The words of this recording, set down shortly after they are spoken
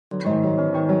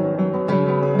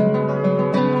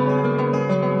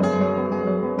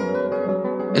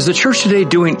Is the church today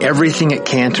doing everything it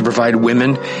can to provide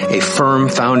women a firm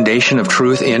foundation of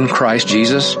truth in Christ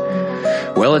Jesus?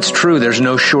 Well, it's true. There's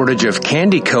no shortage of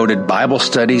candy-coated Bible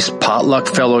studies, potluck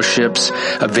fellowships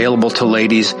available to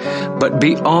ladies. But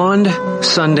beyond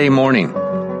Sunday morning,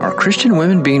 are Christian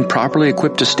women being properly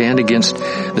equipped to stand against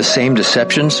the same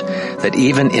deceptions that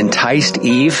even enticed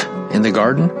Eve in the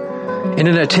garden? In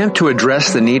an attempt to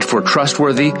address the need for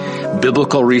trustworthy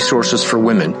biblical resources for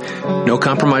women, No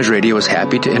Compromise Radio is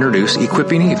happy to introduce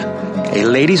Equipping Eve, a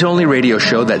ladies-only radio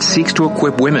show that seeks to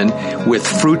equip women with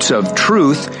fruits of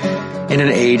truth in an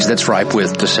age that's ripe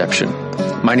with deception.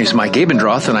 My name is Mike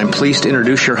Abendroth, and I'm pleased to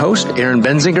introduce your host, Erin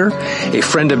Benzinger, a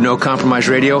friend of No Compromise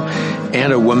Radio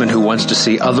and a woman who wants to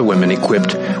see other women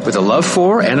equipped with a love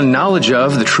for and a knowledge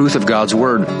of the truth of God's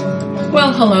Word.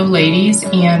 Well, hello, ladies,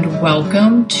 and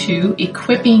welcome to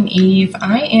Equipping Eve.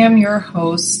 I am your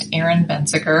host, Erin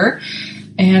Benziger,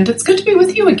 and it's good to be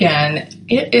with you again.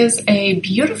 It is a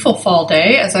beautiful fall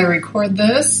day as I record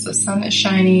this. The sun is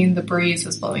shining, the breeze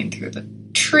is blowing through the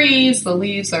trees, the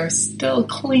leaves are still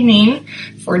clinging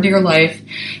for dear life,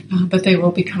 but they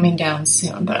will be coming down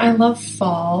soon. But I love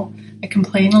fall. I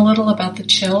complain a little about the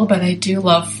chill, but I do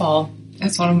love fall.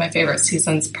 It's one of my favorite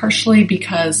seasons, partially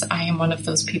because I am one of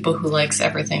those people who likes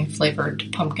everything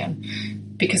flavored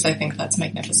pumpkin, because I think that's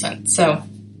magnificent. So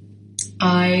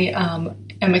I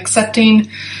am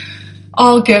accepting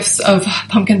all gifts of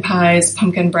pumpkin pies,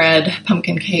 pumpkin bread,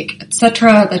 pumpkin cake,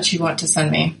 etc. that you want to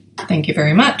send me. Thank you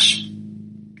very much.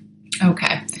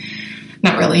 Okay.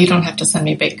 Not really. You don't have to send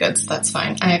me baked goods. That's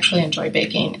fine. I actually enjoy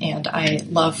baking, and I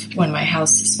love when my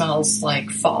house smells like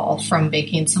fall from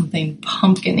baking something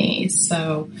pumpkin-y.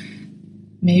 So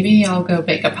maybe I'll go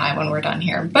bake a pie when we're done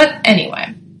here. But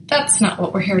anyway, that's not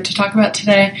what we're here to talk about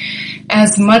today.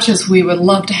 As much as we would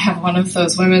love to have one of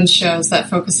those women's shows that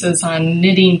focuses on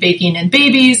knitting, baking, and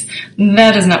babies,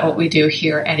 that is not what we do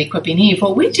here at Equipping Eve.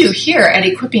 What we do here at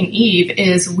Equipping Eve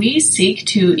is we seek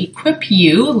to equip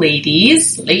you,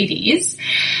 ladies,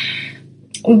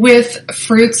 with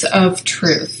fruits of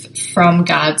truth from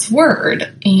God's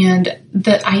Word. And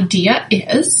the idea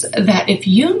is that if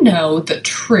you know the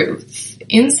truth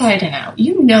inside and out,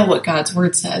 you know what God's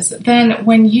Word says, then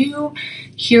when you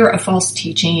hear a false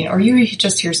teaching, or you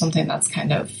just hear something that's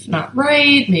kind of not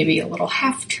right, maybe a little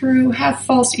half true, half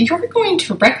false, you're going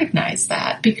to recognize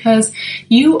that because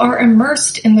you are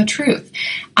immersed in the truth.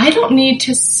 I don't need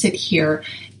to sit here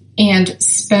and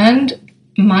spend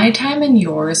my time and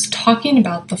yours talking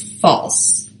about the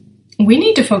false. We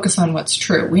need to focus on what's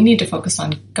true. We need to focus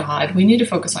on God. We need to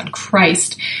focus on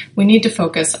Christ. We need to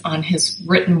focus on His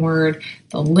written Word,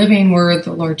 the living Word,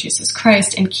 the Lord Jesus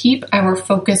Christ, and keep our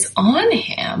focus on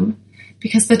Him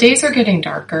because the days are getting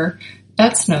darker.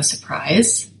 That's no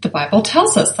surprise. The Bible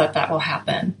tells us that that will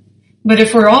happen. But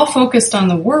if we're all focused on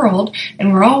the world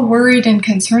and we're all worried and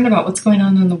concerned about what's going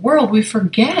on in the world, we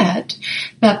forget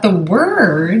that the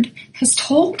Word has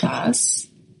told us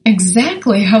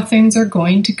exactly how things are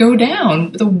going to go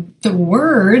down. The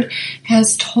Word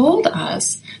has told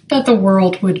us that the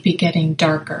world would be getting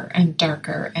darker and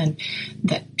darker and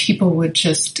that people would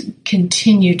just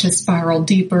continue to spiral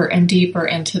deeper and deeper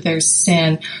into their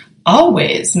sin.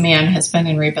 Always man has been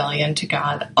in rebellion to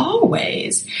God,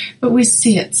 always. But we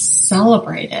see it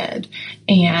celebrated,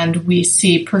 and we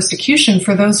see persecution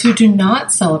for those who do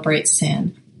not celebrate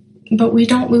sin. But we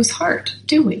don't lose heart,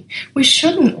 do we? We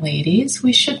shouldn't, ladies.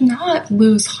 We should not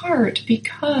lose heart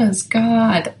because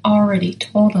God already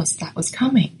told us that was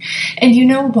coming. And you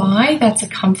know why that's a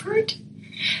comfort?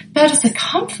 That is a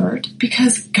comfort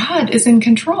because God is in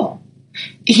control.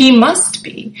 He must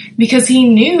be, because He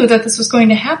knew that this was going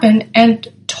to happen and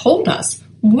told us,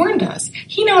 warned us.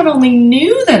 He not only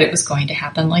knew that it was going to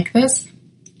happen like this,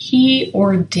 He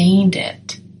ordained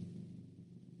it.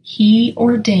 He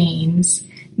ordains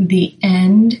the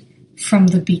end from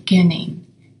the beginning.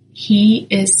 He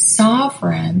is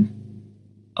sovereign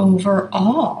over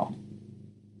all.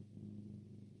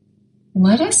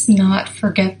 Let us not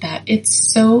forget that.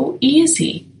 It's so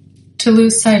easy to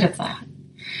lose sight of that.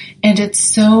 And it's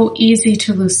so easy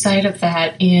to lose sight of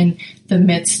that in the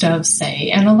midst of, say,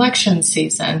 an election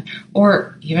season,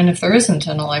 or even if there isn't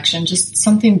an election, just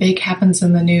something big happens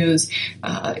in the news.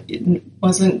 It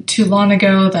wasn't too long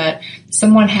ago that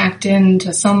someone hacked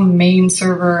into some main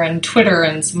server, and Twitter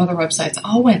and some other websites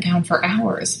all went down for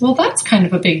hours. Well, that's kind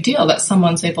of a big deal that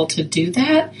someone's able to do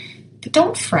that. But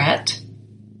don't fret.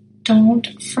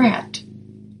 Don't fret.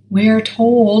 We are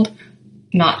told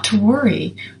not to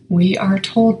worry. We are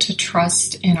told to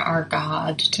trust in our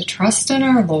God, to trust in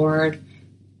our Lord,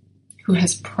 who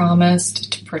has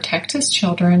promised to protect His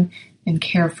children and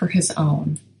care for His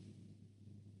own.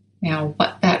 Now,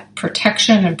 what that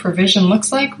protection and provision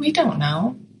looks like, we don't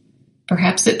know.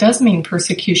 Perhaps it does mean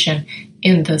persecution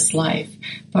in this life.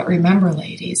 But remember,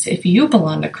 ladies, if you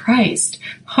belong to Christ,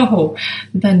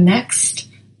 the next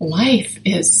life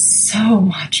is so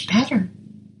much better.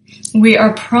 We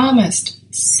are promised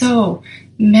so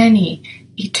many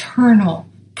eternal,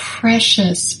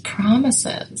 precious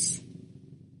promises.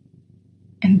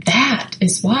 And that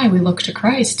is why we look to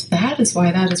Christ. That is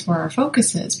why that is where our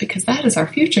focus is, because that is our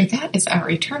future. That is our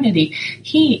eternity.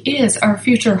 He is our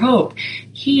future hope.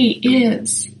 He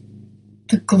is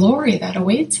the glory that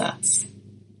awaits us.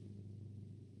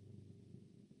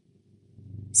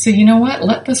 So you know what?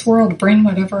 Let this world bring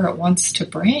whatever it wants to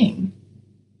bring.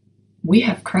 We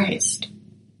have Christ.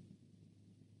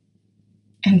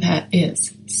 And that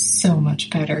is so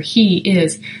much better. He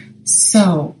is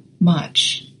so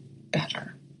much better.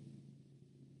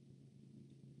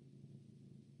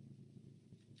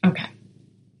 Okay.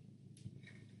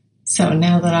 So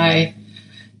now that I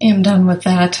am done with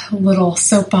that little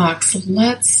soapbox,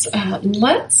 let's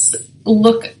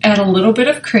look at a little bit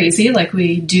of crazy like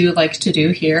we do like to do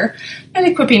here. At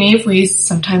Equipping Eve, we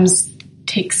sometimes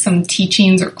take some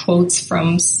teachings or quotes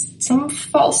from some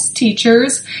false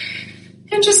teachers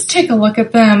and just take a look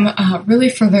at them really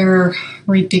for their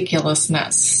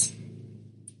ridiculousness.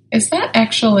 Is that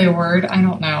actually a word? I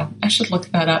don't know. I should look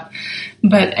that up.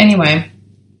 But anyway,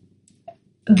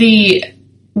 the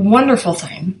wonderful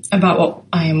thing about what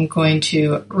I am going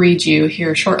to read you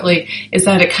here shortly is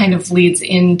that it kind of leads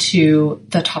into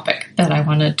the topic that I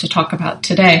wanted to talk about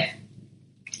today.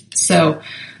 So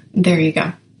there you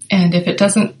go. And if it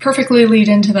doesn't perfectly lead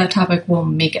into that topic, we'll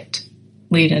make it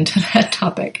lead into that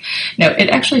topic. No, it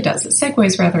actually does. It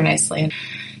segues rather nicely.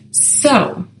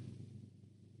 So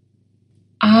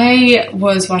I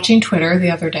was watching Twitter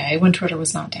the other day when Twitter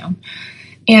was not down,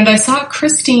 and I saw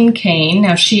Christine Caine.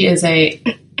 Now, she is a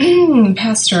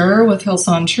pastor with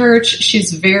Hillsong Church.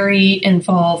 She's very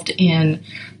involved in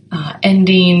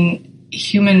ending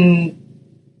human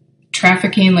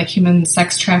trafficking, like human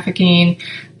sex trafficking.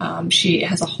 She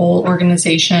has a whole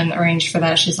organization arranged for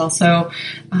that. She's also,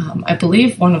 I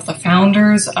believe, one of the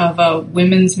founders of a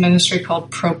women's ministry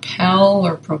called Propel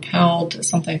or Propelled,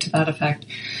 something to that effect.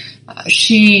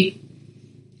 She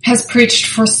has preached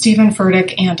for Stephen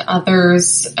Furtick and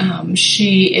others.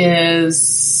 She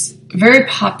is very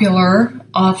popular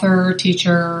author,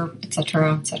 teacher,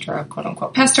 etc., quote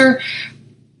unquote pastor.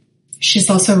 She's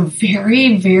also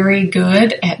very, very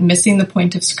good at missing the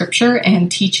point of Scripture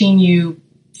and teaching you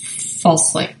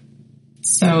falsely.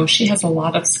 So she has a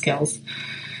lot of skills.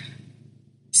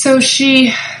 So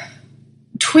she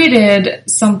tweeted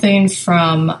something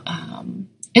from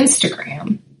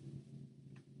Instagram,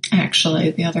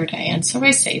 actually, the other day. And so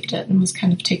I saved it and was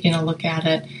kind of taking a look at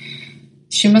it.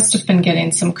 She must have been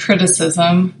getting some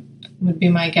criticism, would be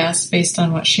my guess, based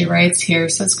on what she writes here.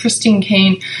 Says Christine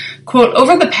Caine, quote,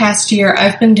 "Over the past year,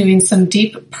 I've been doing some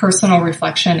deep personal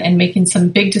reflection and making some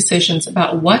big decisions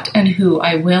about what and who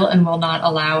I will and will not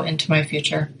allow into my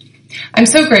future. I'm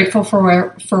so grateful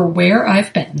for where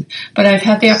I've been, but what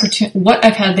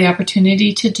I've had the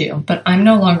opportunity to do, but I'm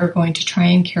no longer going to try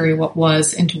and carry what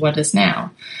was into what is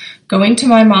now. Going to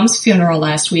my mom's funeral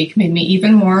last week made me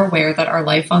even more aware that our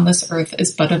life on this earth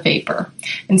is but a vapor."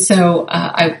 And so,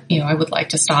 I would like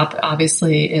to stop.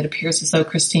 Obviously, it appears as though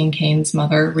Christine Caine's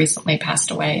mother recently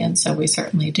passed away, and so we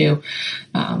certainly do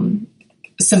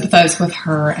sympathize with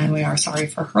her, and we are sorry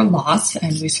for her loss,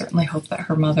 and we certainly hope that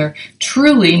her mother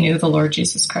truly knew the Lord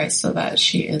Jesus Christ so that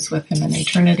she is with him in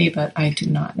eternity, but I do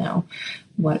not know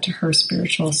what her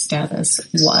spiritual status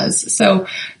was. So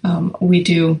we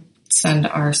do send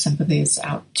our sympathies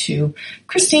out to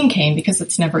Christine Caine, because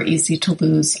it's never easy to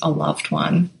lose a loved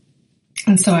one.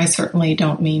 And so I certainly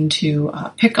don't mean to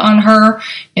pick on her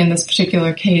in this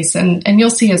particular case. And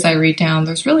you'll see as I read down,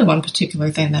 there's really one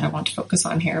particular thing that I want to focus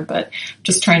on here, but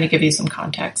just trying to give you some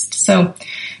context. So,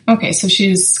 okay, so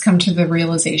she's come to the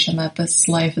realization that this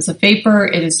life is a vapor.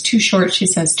 It is too short, she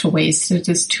says, to waste. It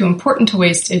is too important to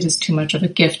waste. It is too much of a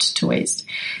gift to waste.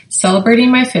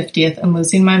 Celebrating my 50th and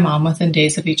losing my mom within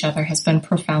days of each other has been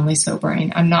profoundly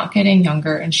sobering. I'm not getting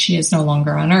younger, and she is no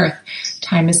longer on earth.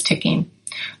 Time is ticking.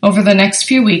 Over the next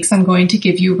few weeks, I'm going to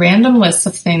give you random lists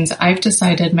of things I've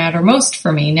decided matter most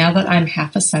for me now that I'm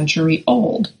half a century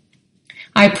old.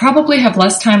 I probably have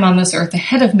less time on this earth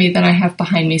ahead of me than I have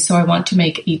behind me, so I want to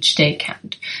make each day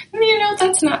count. And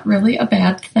that's not really a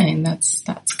bad thing. That's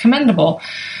commendable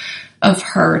of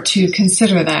her to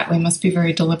consider that. We must be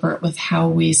very deliberate with how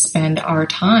we spend our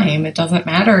time. It doesn't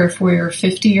matter if we're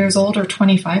 50 years old or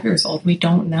 25 years old. We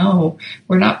don't know.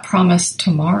 We're not promised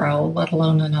tomorrow, let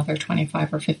alone another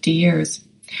 25 or 50 years.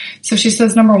 So she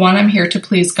says, number 1, I'm here to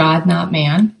please God, not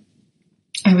man.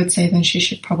 I would say then she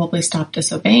should probably stop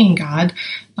disobeying God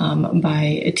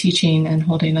by teaching and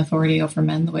holding authority over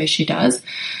men the way she does.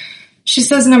 She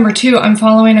says, number 2, I'm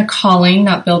following a calling,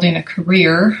 not building a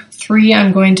career. 3,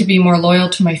 I'm going to be more loyal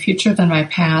to my future than my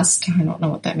past. I don't know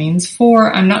what that means.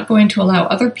 4, I'm not going to allow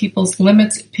other people's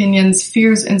limits, opinions,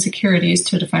 fears, insecurities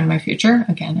to define my future.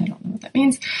 Again, I don't know what that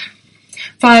means.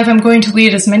 5, I'm going to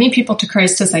lead as many people to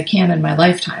Christ as I can in my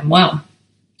lifetime. Well,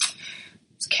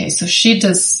 okay, so she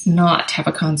does not have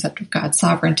a concept of God's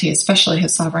sovereignty, especially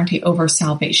his sovereignty over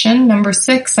salvation. Number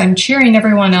 6, I'm cheering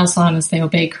everyone else on as they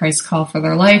obey Christ's call for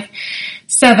their life.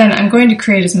 7, I'm going to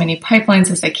create as many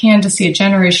pipelines as I can to see a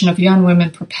generation of young women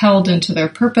propelled into their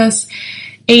purpose.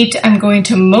 8, I'm going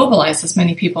to mobilize as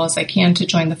many people as I can to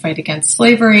join the fight against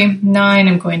slavery. 9,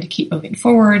 I'm going to keep moving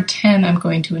forward. 10, I'm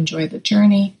going to enjoy the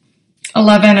journey.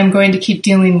 11, I'm going to keep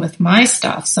dealing with my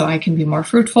stuff so I can be more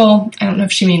fruitful. I don't know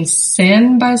if she means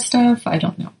sin by stuff. I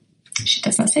don't know. She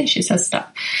does not say. She says stuff.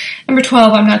 Number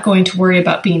 12, I'm not going to worry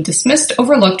about being dismissed,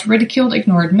 overlooked, ridiculed,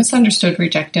 ignored, misunderstood,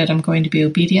 rejected. I'm going to be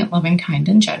obedient, loving, kind,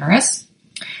 and generous.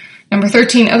 Number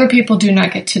 13, other people do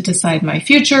not get to decide my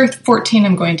future. 14,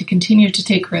 I'm going to continue to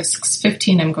take risks.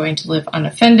 15, I'm going to live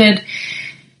unoffended.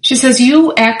 She says,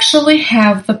 you actually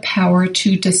have the power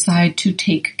to decide to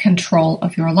take control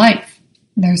of your life.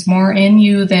 There's more in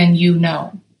you than you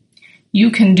know.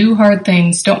 You can do hard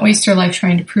things. Don't waste your life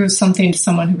trying to prove something to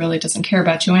someone who really doesn't care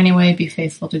about you anyway. Be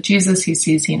faithful to Jesus. He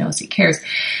sees, he knows, he cares.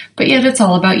 But yet it's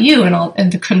all about you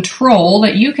and the control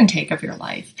that you can take of your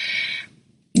life.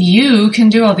 You can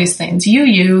do all these things.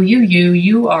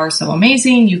 You are so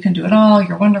amazing. You can do it all.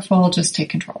 You're wonderful. Just take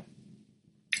control.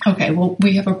 Okay, well,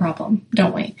 we have a problem,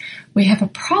 don't we? We have a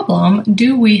problem.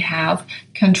 Do we have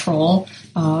control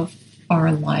of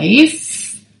our life?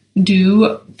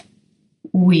 Do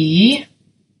we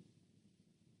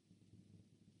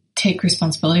take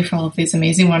responsibility for all of these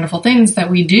amazing, wonderful things that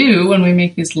we do when we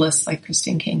make these lists like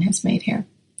Christine Kane has made here?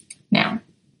 Now,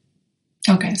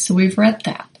 okay, so we've read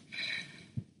that.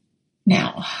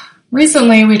 Now,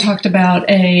 recently we talked about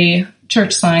a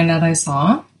church sign that I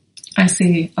saw. I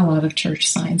see a lot of church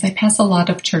signs. I pass a lot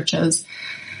of churches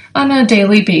on a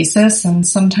daily basis, and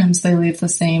sometimes they leave the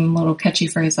same little catchy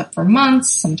phrase up for months.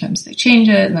 Sometimes they change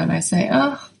it, and then I say,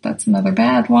 oh, that's another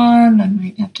bad one. I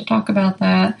might have to talk about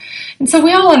that. And so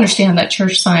we all understand that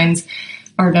church signs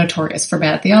are notorious for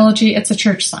bad theology. It's a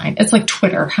church sign. It's like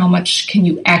Twitter. How much can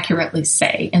you accurately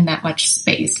say in that much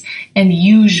space? And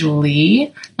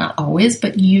usually, not always,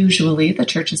 but usually the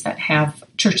churches that have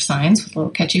church signs with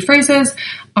little catchy phrases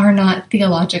are not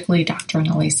theologically,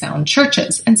 doctrinally sound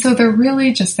churches. And so they're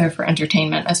really just there for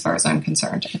entertainment as far as I'm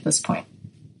concerned at this point.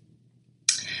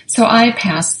 So I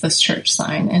passed this church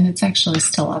sign, and it's actually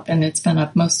still up, and it's been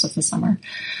up most of the summer.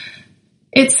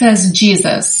 It says,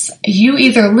 Jesus, you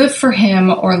either live for him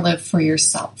or live for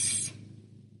yourself.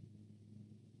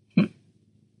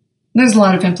 There's a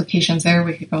lot of implications there.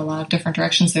 We could go a lot of different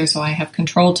directions there, so I have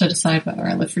control to decide whether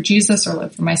I live for Jesus or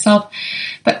live for myself.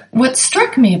 But what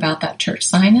struck me about that church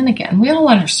sign, and again, we all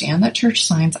understand that church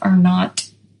signs are not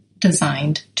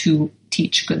designed to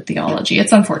teach good theology.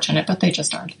 It's unfortunate, but they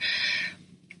just aren't.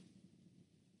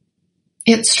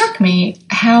 It struck me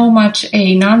how much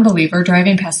a non-believer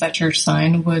driving past that church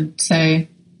sign would say,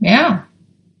 yeah,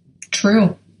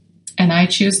 true, and I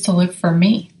choose to live for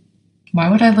me. Why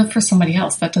would I live for somebody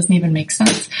else? That doesn't even make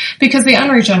sense. Because the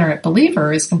unregenerate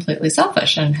believer is completely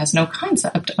selfish and has no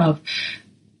concept of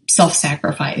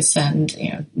self-sacrifice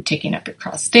and, taking up your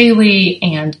cross daily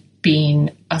and being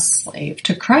a slave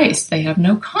to Christ. They have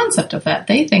no concept of that.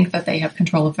 They think that they have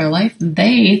control of their life.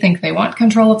 They think they want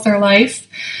control of their life.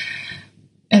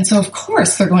 And so, of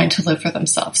course, they're going to live for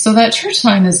themselves. So that church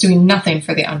sign is doing nothing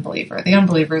for the unbeliever. The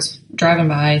unbeliever is driving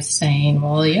by saying,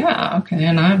 well, yeah, okay,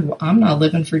 and I'm not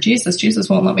living for Jesus. Jesus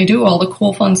won't let me do all the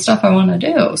cool, fun stuff I want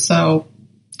to do. So,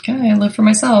 okay, I live for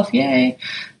myself. Yay.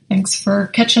 Thanks for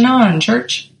catching on,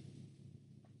 church.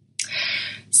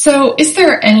 So is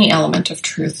there any element of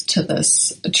truth to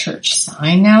this church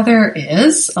sign? Now, there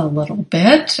is a little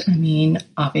bit. I mean,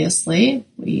 obviously,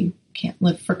 we can't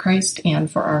live for Christ and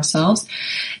for ourselves.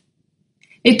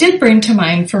 It did bring to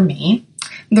mind for me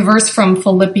the verse from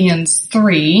Philippians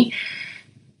 3.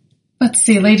 Let's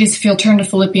see, ladies, if you'll turn to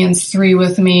Philippians 3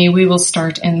 with me, we will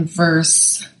start in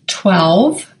verse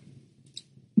 12.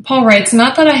 Paul writes,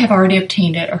 not that I have already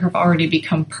obtained it or have already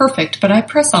become perfect, but I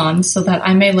press on so that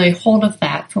I may lay hold of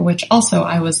that for which also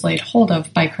I was laid hold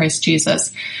of by Christ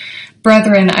Jesus.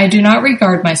 Brethren, I do not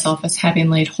regard myself as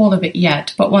having laid hold of it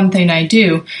yet, but one thing I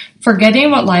do, forgetting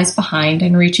what lies behind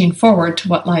and reaching forward to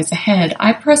what lies ahead,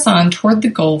 I press on toward the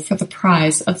goal for the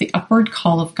prize of the upward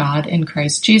call of God in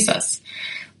Christ Jesus.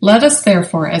 Let us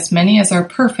therefore, as many as are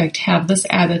perfect, have this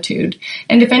attitude,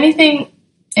 and if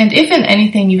in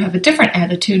anything you have a different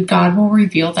attitude, God will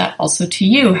reveal that also to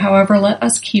you. However, let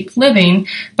us keep living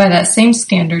by that same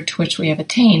standard to which we have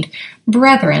attained.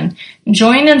 Brethren,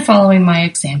 join in following my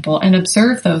example and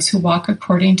observe those who walk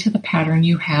according to the pattern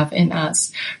you have in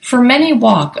us. For many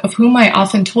walk, of whom I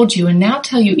often told you, and now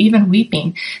tell you even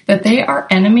weeping, that they are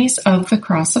enemies of the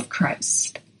cross of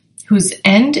Christ, whose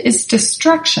end is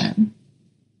destruction,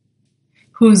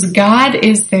 whose God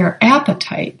is their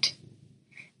appetite,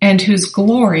 and whose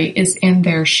glory is in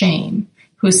their shame,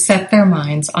 who set their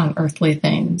minds on earthly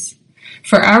things.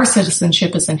 For our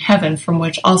citizenship is in heaven, from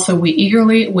which also we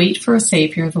eagerly wait for a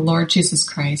Savior, the Lord Jesus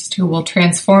Christ, who will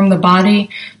transform the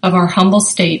body of our humble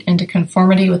state into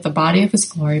conformity with the body of his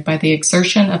glory by the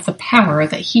exertion of the power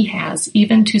that he has,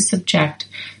 even to subject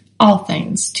all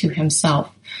things to himself.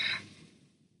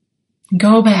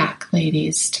 Go back,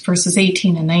 ladies, to verses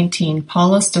 18 and 19.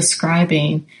 Paul is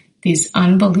describing these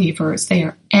unbelievers. They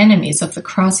are enemies of the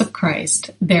cross of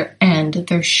Christ. Their end,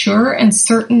 their sure and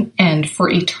certain end for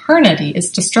eternity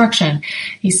is destruction.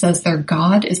 He says their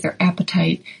God is their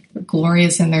appetite, their glory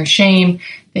is in their shame.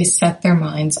 They set their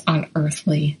minds on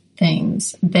earthly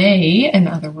things. They, in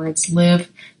other words,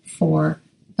 live for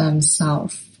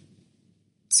themselves.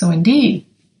 So indeed,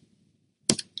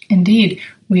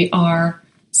 we are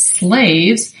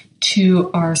slaves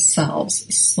to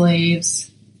ourselves, slaves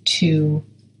to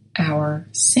our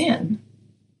sin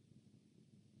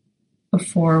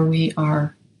before we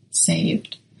are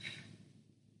saved.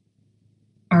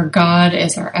 Our God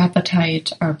is our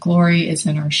appetite. Our glory is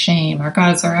in our shame. Our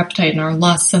God is our appetite, and our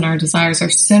lusts and our desires, our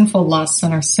sinful lusts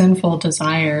and our sinful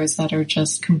desires that are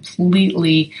just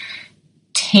completely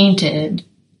tainted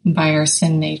by our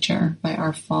sin nature, by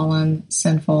our fallen,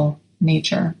 sinful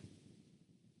nature.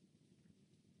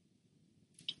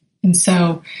 And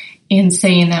so, in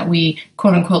saying that we,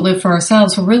 quote unquote, live for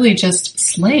ourselves, we're really just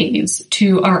slaves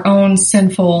to our own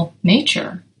sinful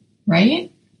nature, right?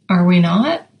 Are we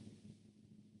not?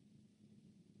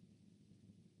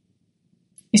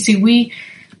 You see, we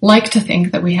like to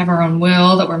think that we have our own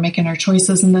will, that we're making our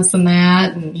choices and this and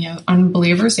that. And,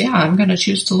 unbelievers, I'm going to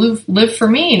choose to live for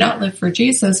me, not live for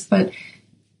Jesus. But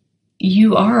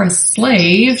you are a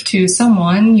slave to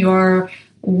someone. You're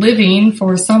living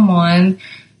for someone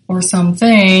or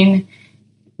something.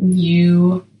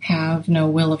 You have no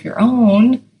will of your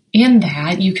own in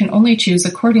that. You can only choose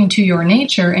according to your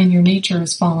nature, and your nature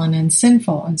is fallen and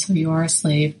sinful, and so you are a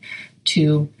slave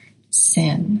to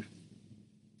sin.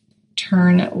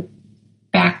 Turn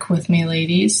back with me,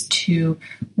 ladies, to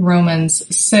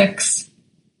Romans 6,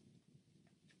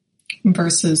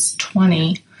 verses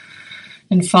 20.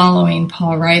 And following,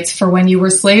 Paul writes, "For when you were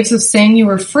slaves of sin, you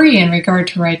were free in regard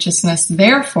to righteousness.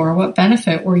 Therefore, what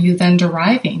benefit were you then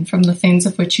deriving from the things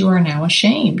of which you are now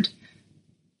ashamed?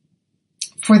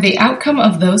 For the outcome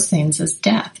of those things is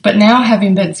death. But now,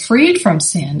 having been freed from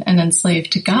sin and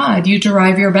enslaved to God, you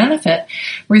derive your benefit,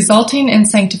 resulting in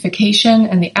sanctification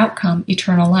and the outcome,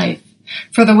 eternal life.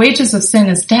 For the wages of sin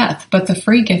is death, but the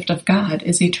free gift of God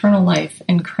is eternal life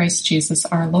in Christ Jesus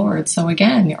our Lord." So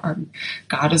again, our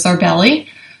God is our belly,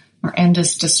 our end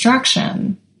is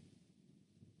destruction,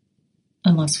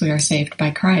 unless we are saved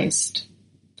by Christ.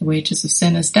 The wages of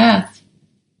sin is death,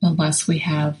 unless we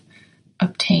have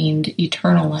obtained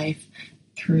eternal life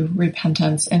through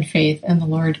repentance and faith in the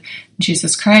Lord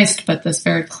Jesus Christ. But this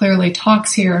very clearly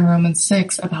talks here in Romans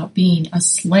 6 about being a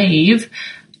slave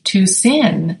to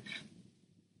sin.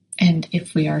 And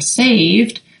if we are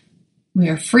saved, we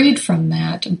are freed from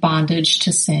that bondage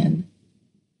to sin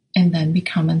and then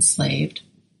become enslaved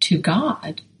to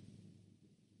God.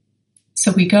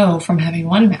 So we go from having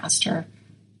one master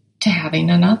to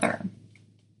having another.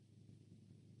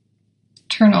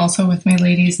 Turn also with me,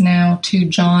 ladies, now to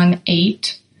John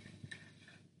 8.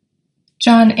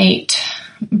 John 8,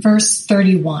 verse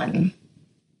 31.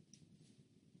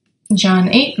 John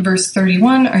 8, verse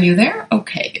 31. Are you there?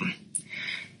 Okay.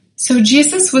 "So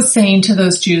Jesus was saying to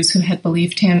those Jews who had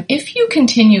believed him, 'If you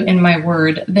continue in my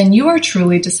word, then you are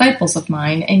truly disciples of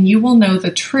mine, and you will know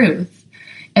the truth,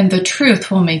 and the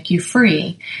truth will make you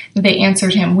free.' They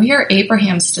answered him, 'We are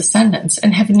Abraham's descendants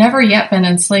and have never yet been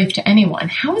enslaved to anyone.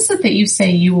 How is it that you say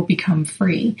you will become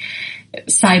free?'"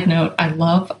 Side note, I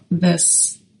love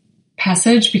this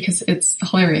passage because it's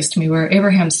hilarious to me. We're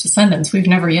Abraham's descendants. We've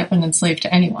never yet been enslaved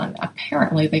to anyone.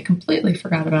 Apparently, they completely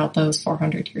forgot about those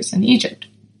 400 years in Egypt.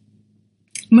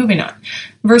 Moving on.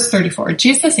 Verse 34,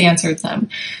 Jesus answered them,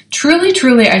 "Truly,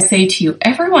 truly, I say to you,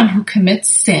 everyone who commits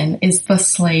sin is the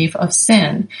slave of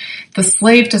sin. The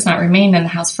slave does not remain in the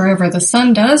house forever. The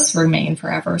Son does remain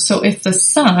forever. So if the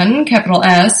Son, capital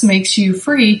S, makes you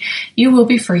free, you will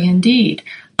be free indeed.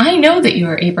 I know that you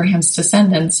are Abraham's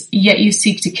descendants, yet you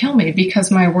seek to kill me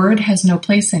because my word has no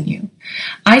place in you.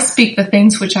 I speak the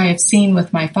things which I have seen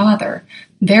with my Father.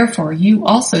 Therefore, you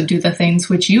also do the things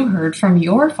which you heard from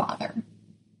your father."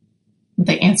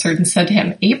 They answered and said to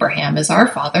him, "Abraham is our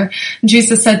father."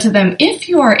 Jesus said to them, "If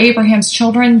you are Abraham's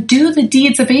children, do the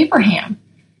deeds of Abraham.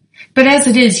 But as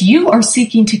it is, you are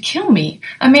seeking to kill me,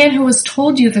 a man who has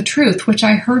told you the truth, which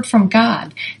I heard from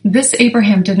God. This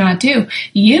Abraham did not do.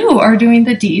 You are doing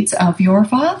the deeds of your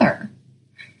father."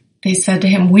 They said to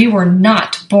him, "We were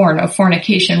not born of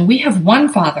fornication. We have one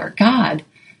Father, God."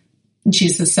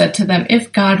 Jesus said to them,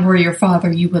 "If God were your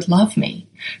Father, you would love me.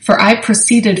 For I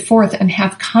proceeded forth and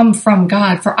have come from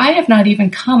God. For I have not even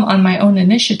come on my own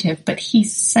initiative, but he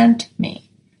sent me.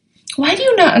 Why do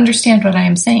you not understand what I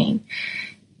am saying?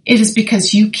 It is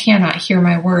because you cannot hear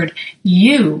my word.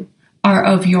 You are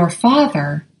of your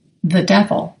father, the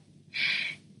devil,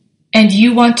 and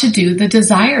you want to do the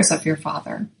desires of your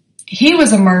father. He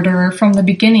was a murderer from the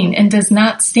beginning and does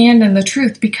not stand in the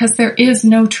truth because there is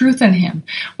no truth in him.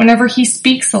 Whenever he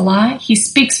speaks a lie, he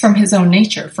speaks from his own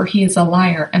nature, for he is a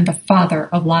liar and the father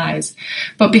of lies.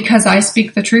 But because I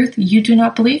speak the truth, you do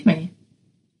not believe me.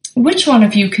 Which one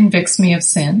of you convicts me of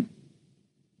sin?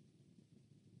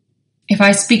 If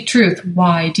I speak truth,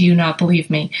 why do you not believe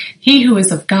me? He who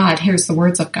is of God hears the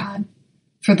words of God.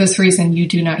 For this reason you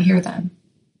do not hear them,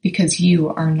 because you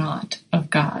are not of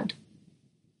God."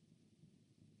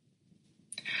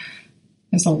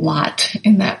 There's a lot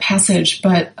in that passage,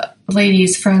 but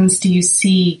ladies, friends, do you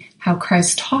see how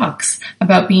Christ talks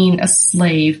about being a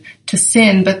slave to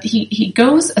sin? But he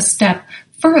goes a step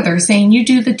further, saying you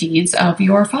do the deeds of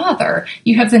your father.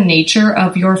 You have the nature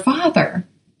of your father,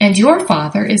 and your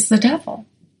father is the devil.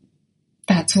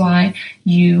 That's why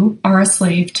you are a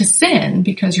slave to sin,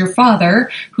 because your father,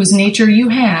 whose nature you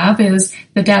have, is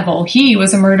the devil. He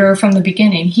was a murderer from the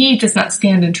beginning. He does not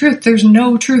stand in truth. There's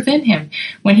no truth in him.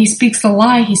 When he speaks a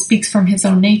lie, he speaks from his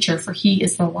own nature, for he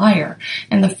is the liar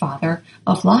and the father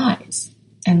of lies.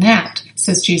 And that,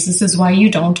 says Jesus, is why you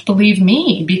don't believe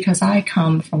me, because I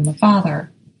come from the Father.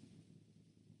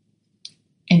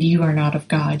 And you are not of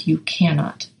God. You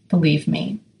cannot believe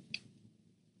me.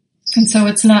 And so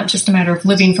it's not just a matter of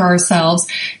living for ourselves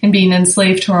and being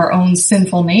enslaved to our own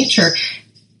sinful nature.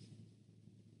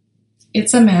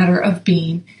 It's a matter of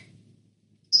being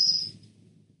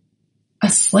a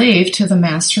slave to the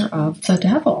master of the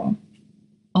devil.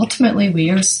 Ultimately, we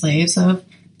are slaves of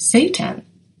Satan,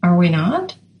 are we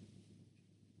not?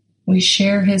 We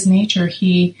share his nature.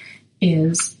 He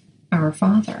is our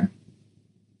Father.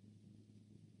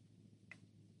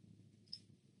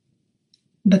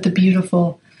 But the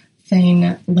beautiful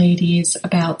thing, ladies,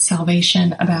 about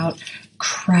salvation, about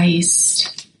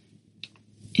Christ,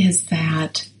 is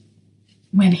that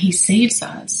when he saves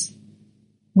us,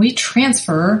 we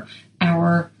transfer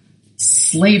our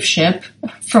slaveship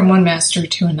from one master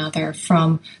to another,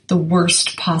 from the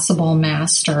worst possible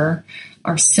master,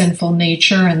 our sinful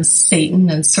nature and Satan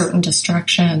and certain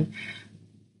destruction,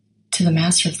 to the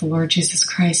master of the Lord Jesus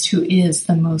Christ, who is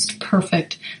the most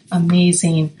perfect,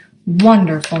 amazing,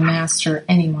 wonderful master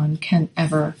anyone can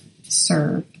ever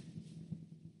serve.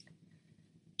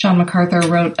 John MacArthur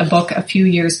wrote a book a few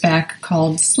years back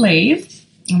called Slave.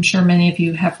 I'm sure many of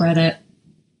you have read it.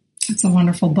 It's a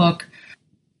wonderful book.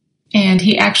 And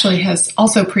he actually has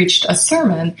also preached a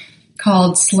sermon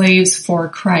called Slaves for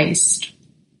Christ.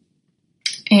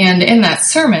 And in that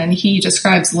sermon, he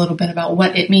describes a little bit about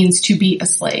what it means to be a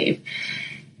slave.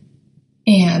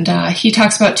 And he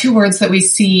talks about two words that we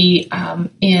see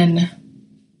in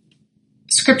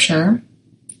Scripture,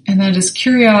 and that is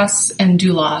kurios and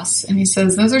doulos. And he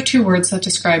says those are two words that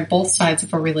describe both sides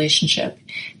of a relationship.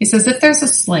 He says if there's a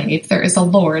slave, there is a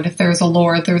lord. If there's a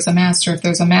lord, there's a master. If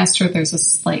there's a master, there's a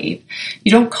slave.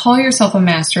 You don't call yourself a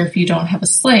master if you don't have a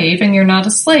slave, and you're not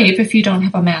a slave if you don't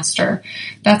have a master.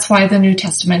 That's why the New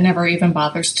Testament never even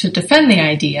bothers to defend the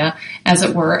idea, as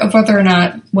it were, of whether or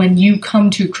not when you come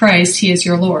to Christ, he is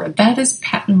your Lord. That is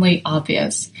patently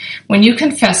obvious. When you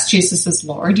confess Jesus as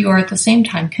Lord, you are at the same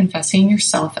time confessing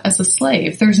yourself as a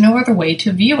slave. There's no other way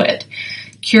to view it.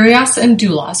 Kurios and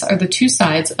doulos are the two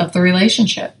sides of the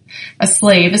relationship. A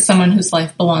slave is someone whose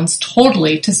life belongs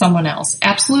totally to someone else.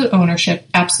 Absolute ownership,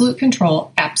 absolute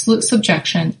control, absolute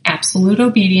subjection, absolute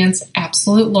obedience,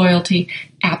 absolute loyalty,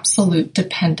 absolute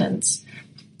dependence.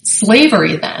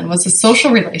 Slavery, then, was a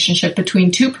social relationship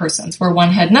between two persons where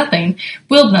one had nothing,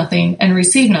 willed nothing, and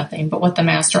received nothing but what the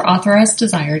master authorized,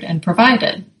 desired, and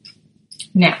provided.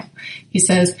 Now, he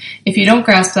says, if you don't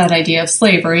grasp that idea of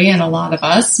slavery, and a lot of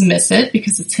us miss it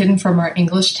because it's hidden from our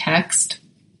English text,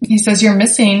 he says you're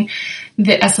missing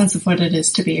the essence of what it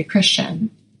is to be a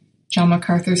Christian. John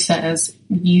MacArthur says,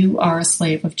 you are a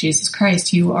slave of Jesus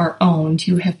Christ. You are owned.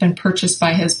 You have been purchased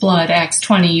by his blood. Acts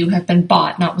 20, you have been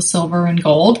bought, not with silver and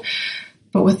gold,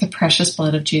 but with the precious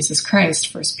blood of Jesus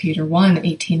Christ. 1 Peter 1,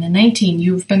 18 and 19,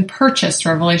 you've been purchased.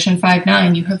 Revelation 5,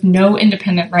 9, you have no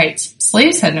independent rights.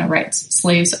 Slaves had no rights.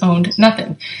 Slaves owned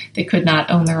nothing. They could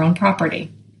not own their own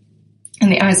property. In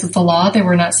the eyes of the law, they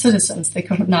were not citizens. They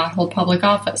could not hold public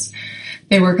office.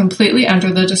 They were completely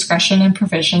under the discretion and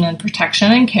provision and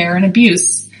protection and care and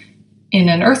abuse, in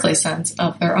an earthly sense,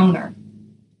 of their owner.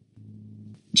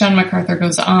 John MacArthur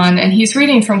goes on, and he's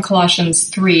reading from Colossians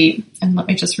 3, and let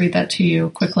me just read that to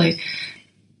you quickly.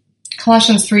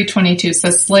 Colossians 3:22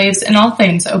 says, slaves, in all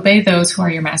things obey those who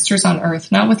are your masters on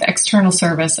earth, not with external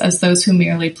service as those who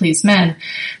merely please men,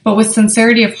 but with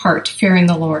sincerity of heart, fearing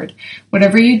the Lord.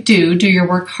 Whatever you do, do your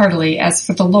work heartily as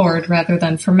for the Lord rather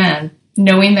than for men,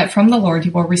 knowing that from the Lord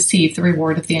you will receive the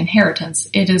reward of the inheritance.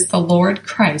 It is the Lord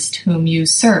Christ whom you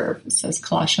serve, says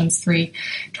Colossians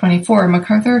 3:24.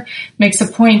 MacArthur makes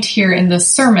a point here in this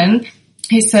sermon.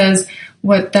 He says,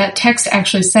 what that text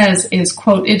actually says is,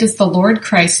 quote, it is the Lord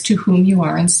Christ to whom you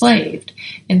are enslaved.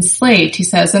 Enslaved, he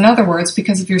says, in other words,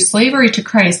 because of your slavery to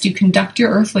Christ, you conduct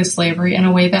your earthly slavery in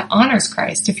a way that honors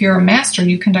Christ. If you're a master,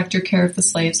 you conduct your care of the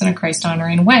slaves in a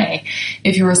Christ-honoring way.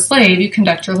 If you're a slave, you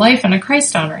conduct your life in a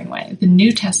Christ-honoring way. The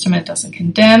New Testament doesn't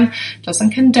condemn,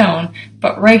 doesn't condone,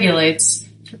 but regulates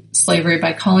slavery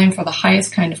by calling for the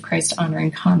highest kind of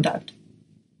Christ-honoring conduct,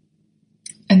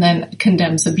 and then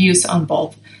condemns abuse on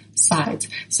both sides.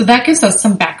 So that gives us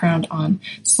some background on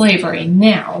slavery.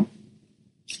 Now,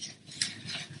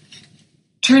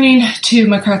 turning to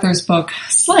MacArthur's book,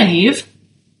 Slave,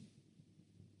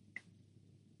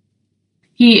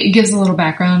 he gives a little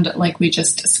background like we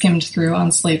just skimmed through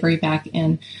on slavery back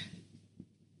in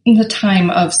the time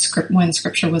of when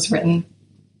Scripture was written.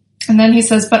 And then he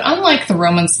says, but unlike the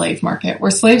Roman slave market,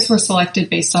 where slaves were selected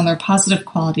based on their positive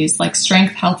qualities like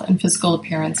strength, health, and physical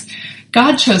appearance,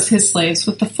 God chose his slaves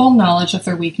with the full knowledge of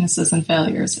their weaknesses and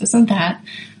failures. Isn't that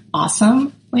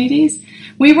awesome, ladies?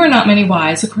 We were not many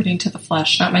wise according to the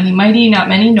flesh, not many mighty, not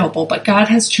many noble, but God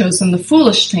has chosen the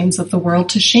foolish things of the world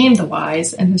to shame the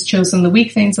wise, and has chosen the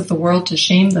weak things of the world to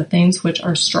shame the things which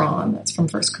are strong. That's from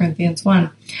 1 Corinthians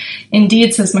 1.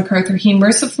 Indeed, says MacArthur, he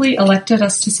mercifully elected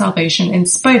us to salvation in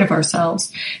spite of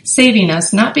ourselves, saving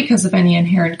us not because of any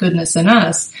inherent goodness in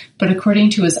us, but according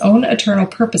to his own eternal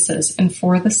purposes and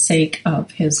for the sake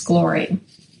of his glory.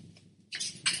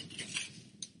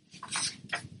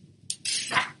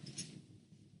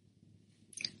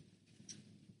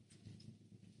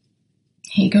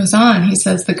 He goes on, he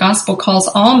says, the gospel calls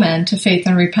all men to faith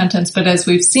and repentance, but as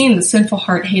we've seen, the sinful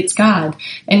heart hates God,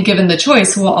 and given the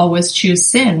choice, will always choose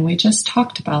sin. We just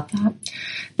talked about that.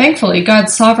 Thankfully,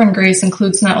 God's sovereign grace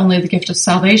includes not only the gift of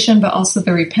salvation, but also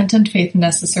the repentant faith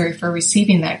necessary for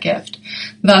receiving that gift.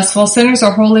 Thus, while sinners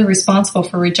are wholly responsible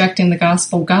for rejecting the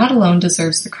gospel, God alone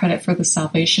deserves the credit for the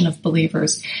salvation of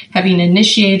believers, having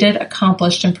initiated,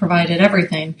 accomplished, and provided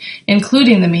everything,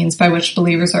 including the means by which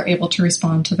believers are able to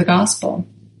respond to the gospel.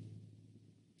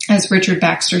 As Richard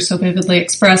Baxter so vividly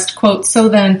expressed, quote, so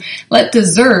then, let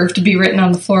deserved be written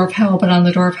on the floor of hell, but on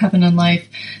the door of heaven and life,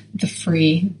 the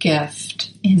free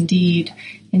gift. Indeed,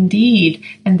 indeed.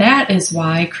 And that is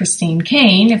why Christine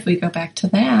Caine, if we go back to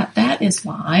that is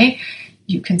why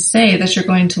you can say that you're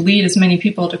going to lead as many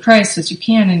people to Christ as you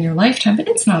can in your lifetime, but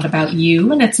it's not about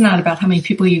you, and it's not about how many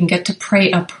people you can get to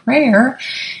pray a prayer.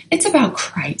 It's about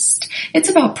Christ. It's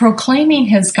about proclaiming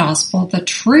his gospel, the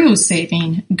true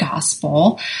saving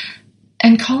gospel,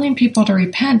 and calling people to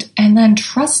repent, and then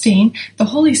trusting the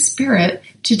Holy Spirit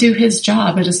to do his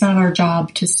job. It is not our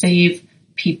job to save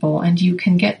people, and you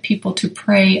can get people to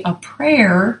pray a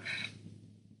prayer,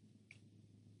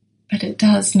 but it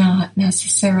does not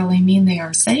necessarily mean they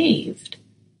are saved.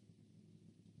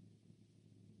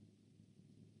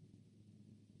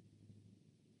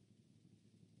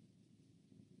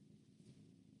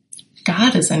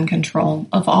 God is in control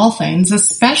of all things,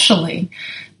 especially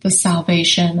the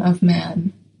salvation of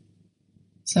men.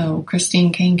 So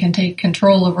Christine Caine can take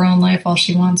control of her own life all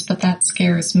she wants, but that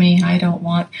scares me. I don't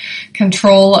want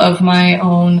control of my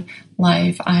own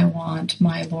life. I want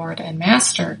my Lord and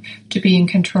Master to be in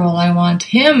control. I want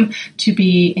him to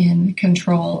be in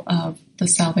control of the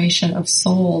salvation of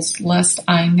souls, lest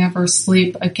I never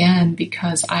sleep again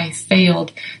because I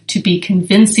failed to be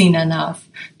convincing enough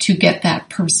to get that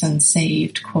person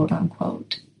saved, quote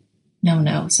unquote.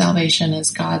 No, salvation is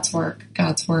God's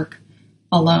work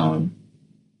alone.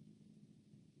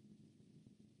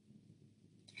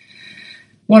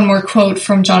 One more quote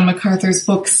from John MacArthur's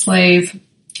book, Slave,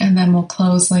 and then we'll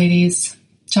close, ladies.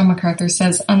 John MacArthur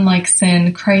says, unlike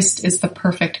sin, Christ is the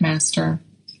perfect master.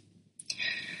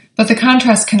 But the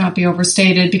contrast cannot be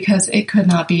overstated because it could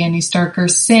not be any starker.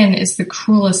 Sin is the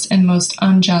cruelest and most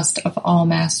unjust of all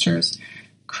masters.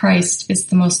 Christ is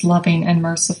the most loving and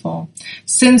merciful.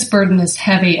 Sin's burden is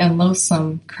heavy and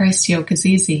loathsome. Christ's yoke is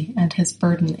easy and his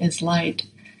burden is light.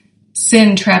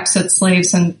 Sin traps its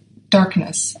slaves in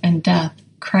darkness and death.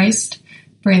 Christ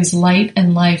brings light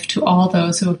and life to all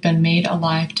those who have been made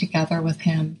alive together with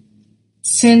him.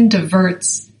 Sin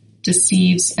diverts,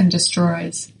 deceives, and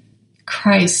destroys.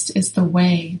 Christ is the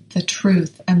way, the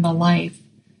truth, and the life.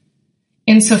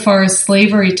 Insofar as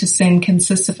slavery to sin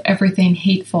consists of everything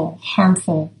hateful,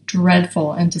 harmful,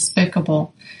 dreadful, and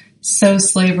despicable, so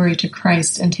slavery to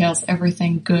Christ entails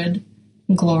everything good,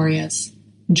 glorious,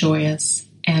 joyous,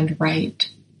 and right.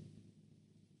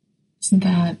 Isn't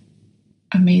that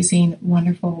amazing,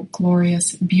 wonderful,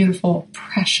 glorious, beautiful,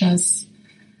 precious,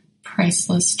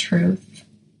 priceless truth?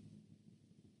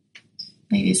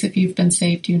 Ladies, if you've been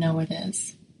saved, you know it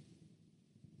is.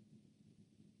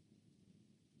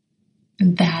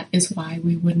 And that is why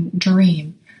we wouldn't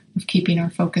dream of keeping our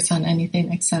focus on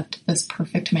anything except this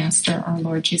perfect master, our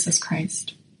Lord Jesus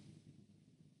Christ.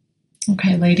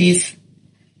 Okay, ladies,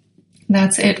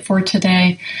 that's it for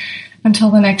today.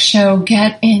 Until the next show,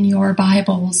 get in your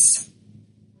Bibles,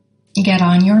 get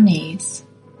on your knees,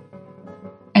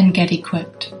 and get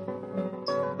equipped.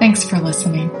 Thanks for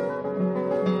listening.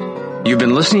 You've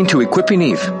been listening to Equipping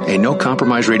Eve, a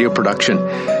no-compromise radio production.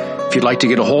 If you'd like to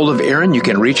get a hold of Erin, you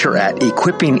can reach her at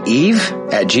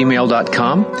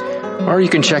equippingeve@gmail.com, or you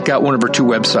can check out one of her two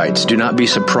websites,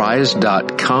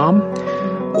 donotbesurprised.com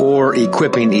or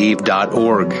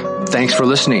equippingeve.org. Thanks for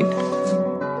listening.